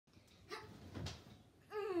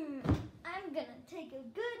take a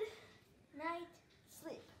good night's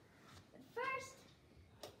sleep. But first,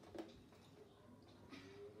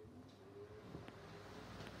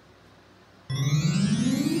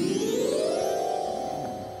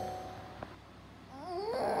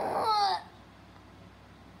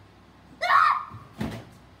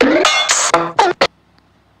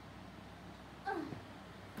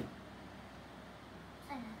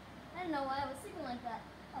 I don't know why I was sleeping like that.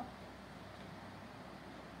 Oh.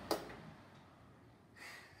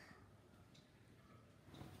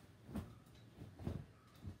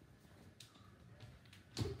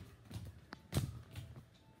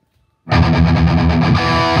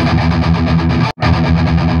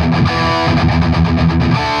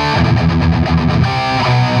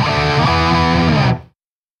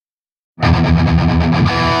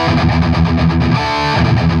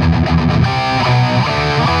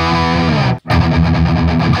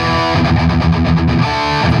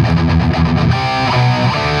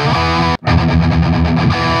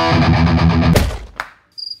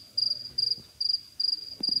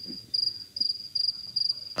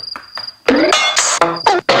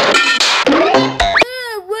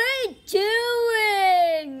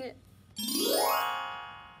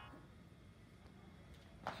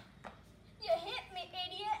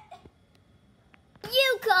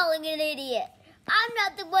 Calling an idiot. I'm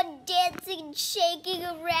not the one dancing and shaking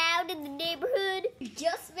around in the neighborhood. You're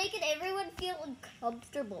just making everyone feel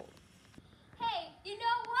uncomfortable. Hey, you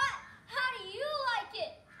know what? How do you like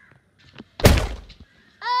it?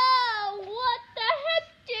 Oh, what the heck,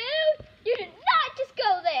 dude? You did not just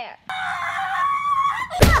go there.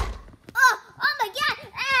 Oh my God.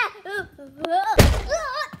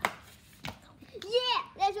 Yeah,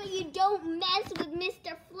 that's why you don't mess with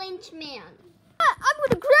Mr. Flinchman. I'm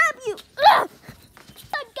gonna grab you! Ugh!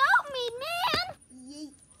 Let go me, man!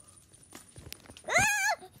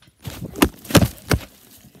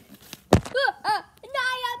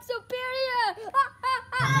 I am superior!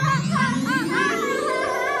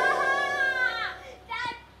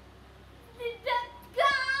 That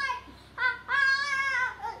guy!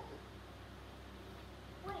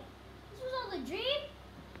 Wait, this was all a dream?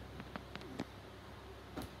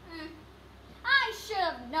 I should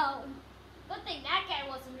have known. Good thing that guy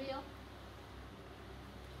wasn't real.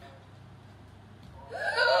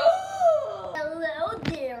 Hello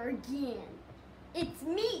there again. It's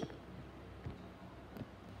me.